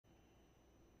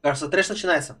Кажется, трэш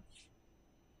начинается.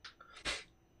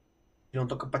 Или он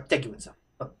только подтягивается.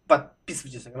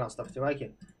 Подписывайтесь на канал, ставьте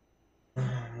лайки.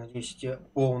 Надеюсь, эти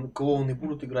клоуны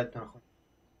будут играть нахуй.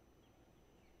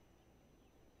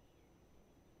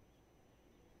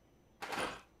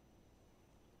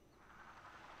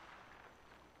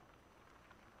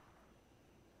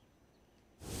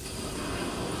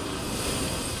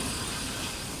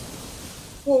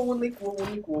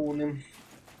 Клоуны.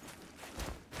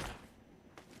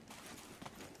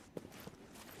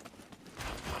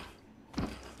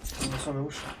 Самый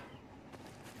выше.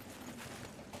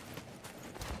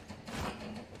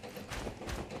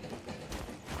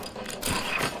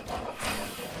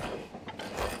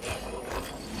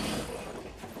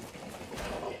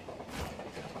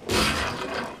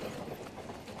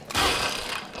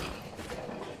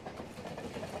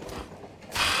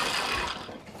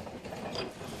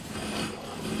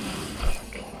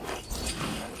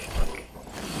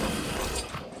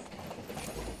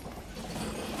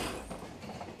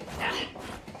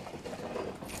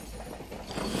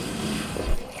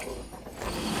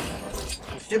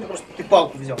 Это просто ты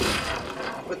палку взял.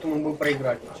 Поэтому мы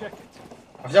проиграли.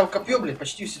 А взял копье, блядь,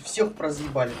 почти всех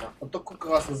разъебали. Да. Вот такой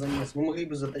классный замес. Мы могли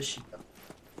бы затащить. Да.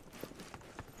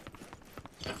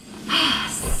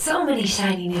 So many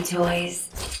shiny new toys.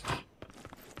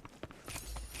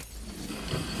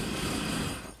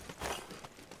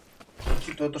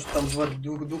 Типа то, что там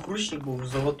двухручник был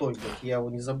золотой, блядь. Я его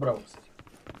не забрал, кстати.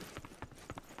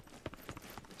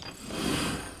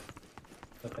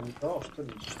 Так, а не того, что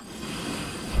ли?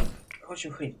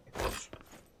 Очень хрень.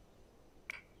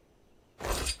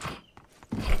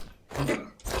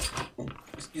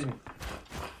 Excuse me.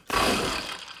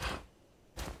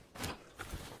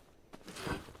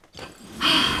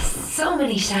 So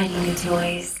many shiny new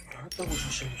toys. Это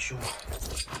лучше, чем ничего.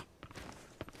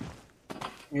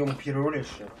 Ему первый лишь.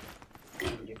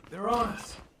 They're on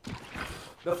us.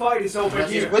 The fight is over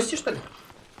Здесь here. гости, что ли?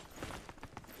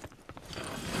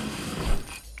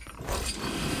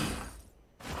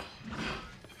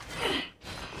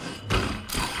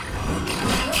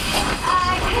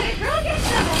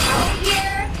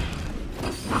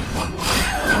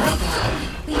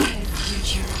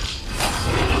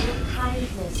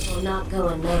 Not go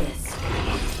unnoticed.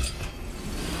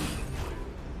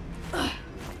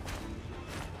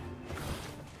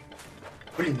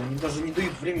 Блин, они даже не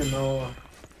дают время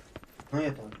на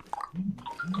это.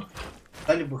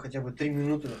 Дали бы хотя бы 3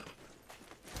 минуты.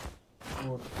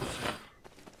 Вот.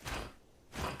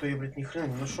 А то я, блядь, ни хрена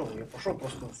не нашел. Я пошел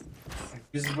просто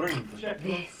без брони.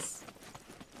 This.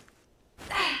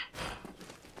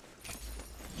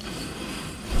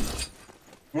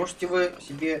 Можете вы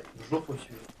себе в жопу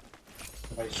себе,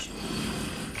 товарищи.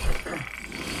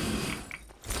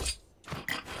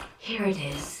 Here it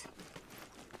is.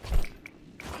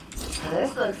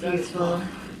 This looks useful.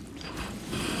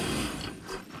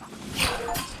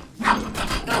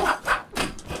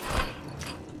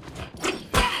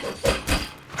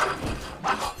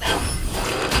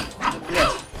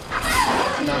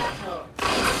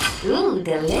 Ooh,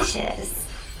 delicious.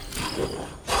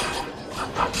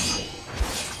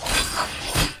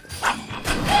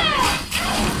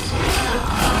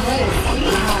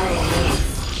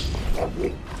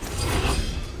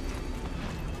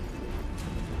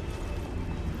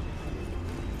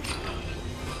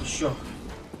 Еще.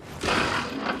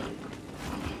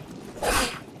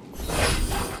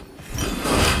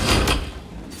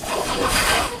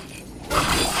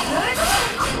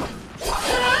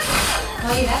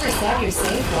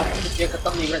 Я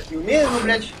котам играть не умею, но,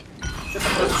 блядь, что-то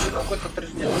произошло, какой-то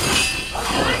трешняк.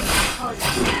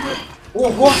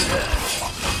 Ого!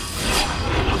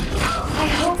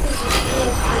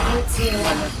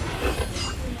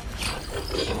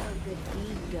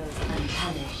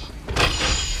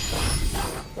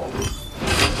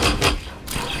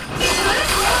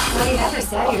 You never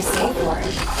said you're safe word.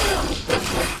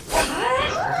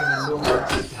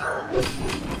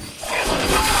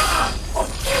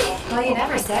 Well, you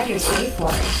never said you're safe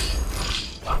word.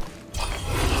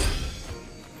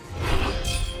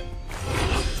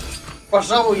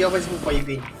 Пожалуй, я возьму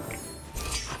поебень.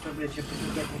 Что, блядь, я тут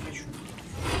играть не хочу.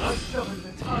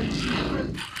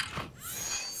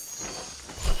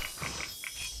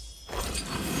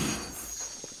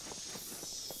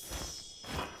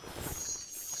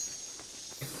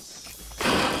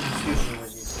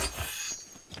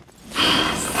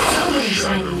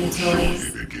 Shiny new toys.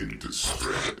 Begin to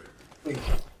spread. Ой.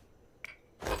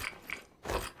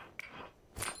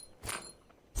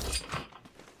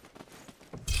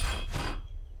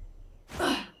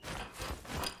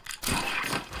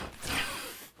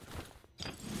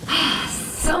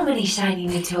 So So many shiny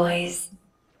new toys.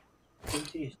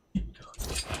 Интересно.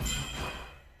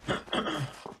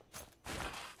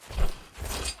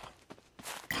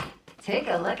 Take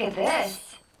a look at this.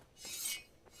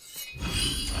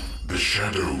 The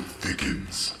shadow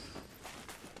thickens.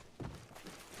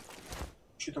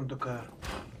 Что там такая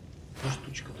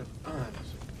штучка-то? А, это...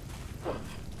 Вот.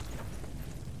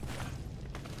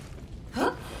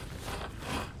 Huh?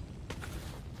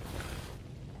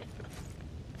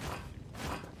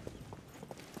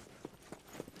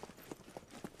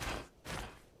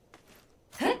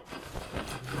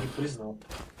 Не признал.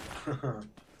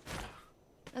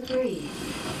 Agreed.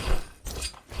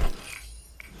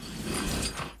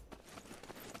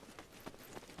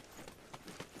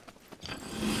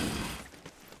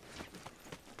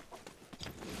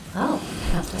 Oh,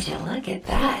 would you look at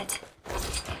that?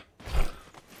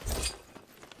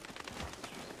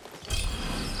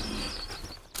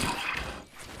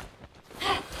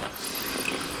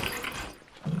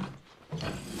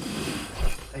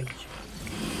 Ай.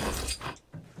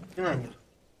 Спина нет.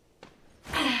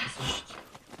 Защити.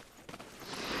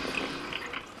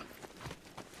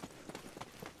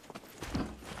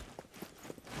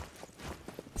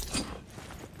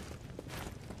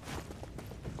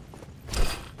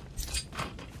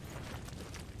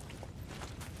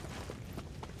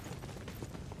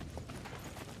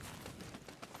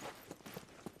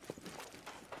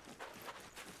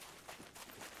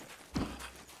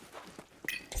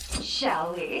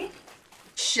 Shall we?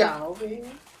 Shall we?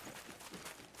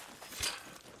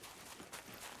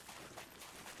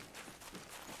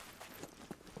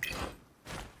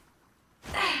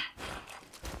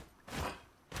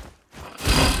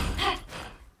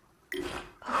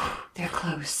 They're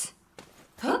close.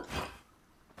 Huh?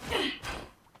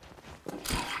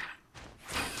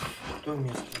 Кто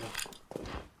меня стрелял?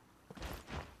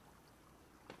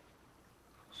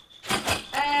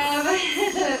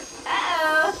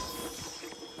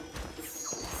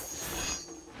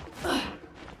 Uh-oh.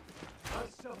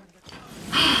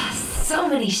 So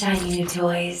many shiny new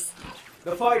toys.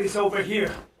 The fight is over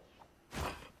here.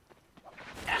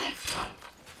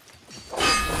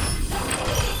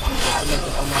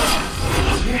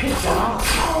 You're a dog.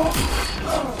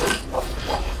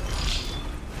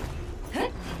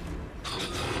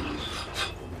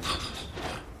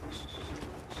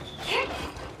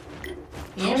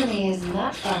 The enemy is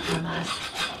not far from us.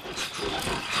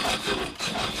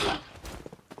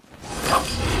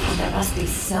 There must be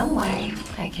some way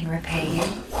I can repay you.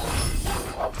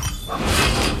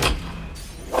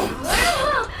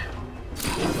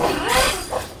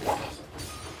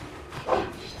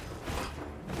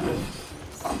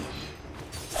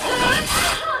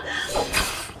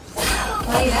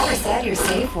 Well, you never said your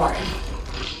safe word.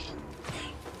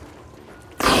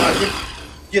 А,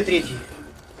 где третий?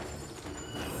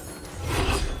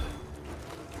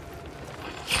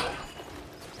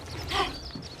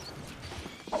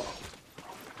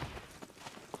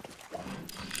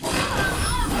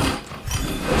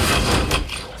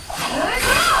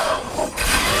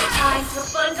 Time to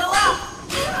bundle up.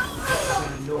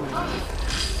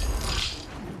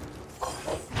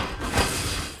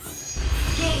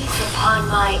 Gaze upon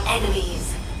my enemies.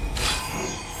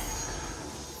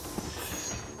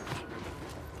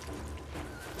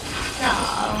 Oh,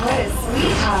 what a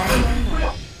sweetheart.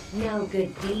 No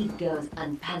good deed goes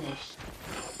unpunished.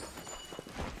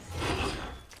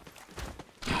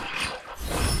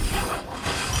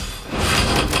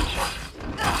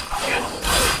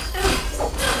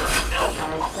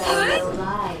 I tell no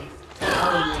lies.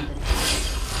 Only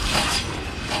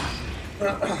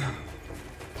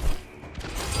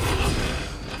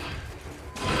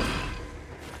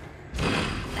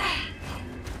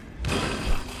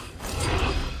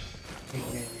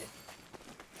the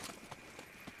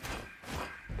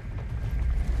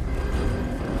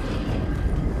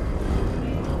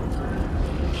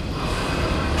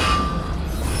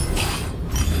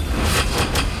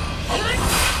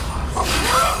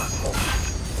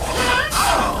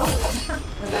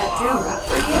Was that too rough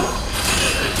for you?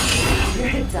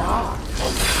 You're a dog.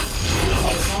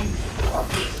 Hey, thanks.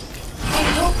 I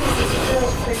hope this is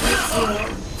good for you too.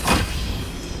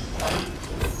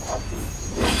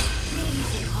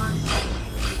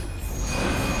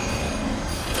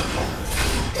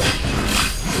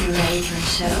 You ready for a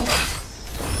show?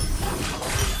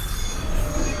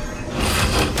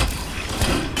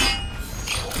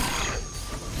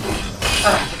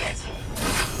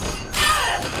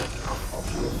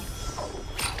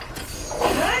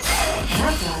 I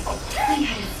thought we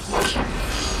had a future.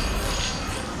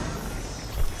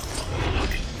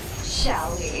 Shall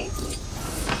we?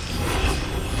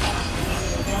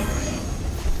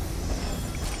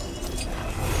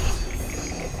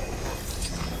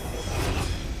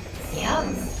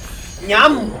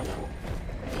 Ням!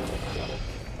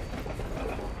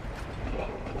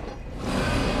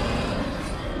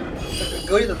 Так как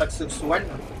говорит, это так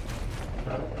сексуально.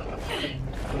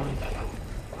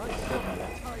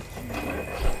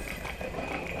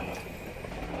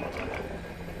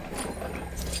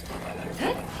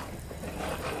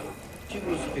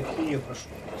 Тигру себе хуйню прошу.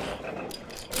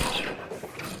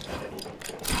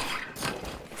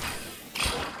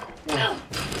 Ням.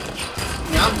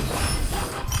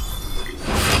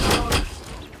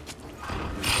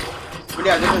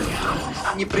 Бля, это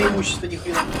не преимущество ни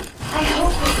хрена. I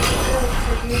hope this is good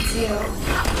for you too.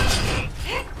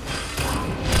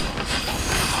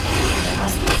 There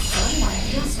must be somewhere.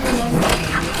 Just remember.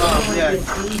 Блядь.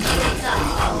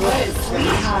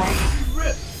 Sweetheart.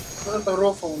 Вот это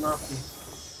рофл нахуй.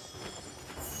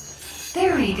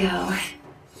 There we go.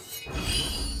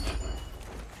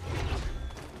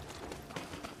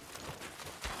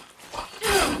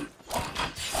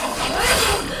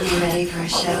 You ready for a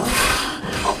show?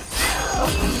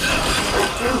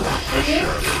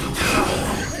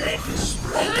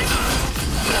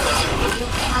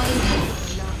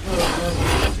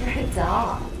 You're a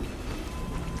doll.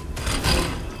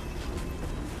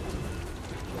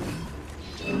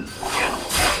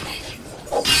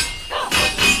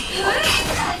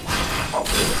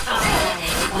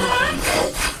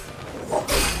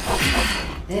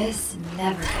 This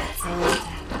never gets old.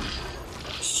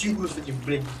 Силу с этим,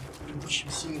 блядь, ебучим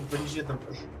синим бронежилетом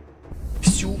прошу.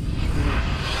 Всю.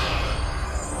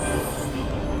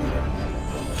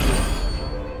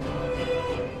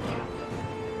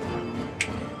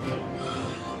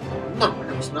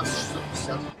 Нормально,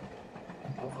 18650.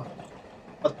 Неплохо.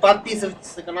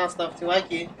 Подписывайтесь на канал, ставьте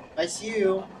лайки. I see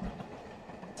you.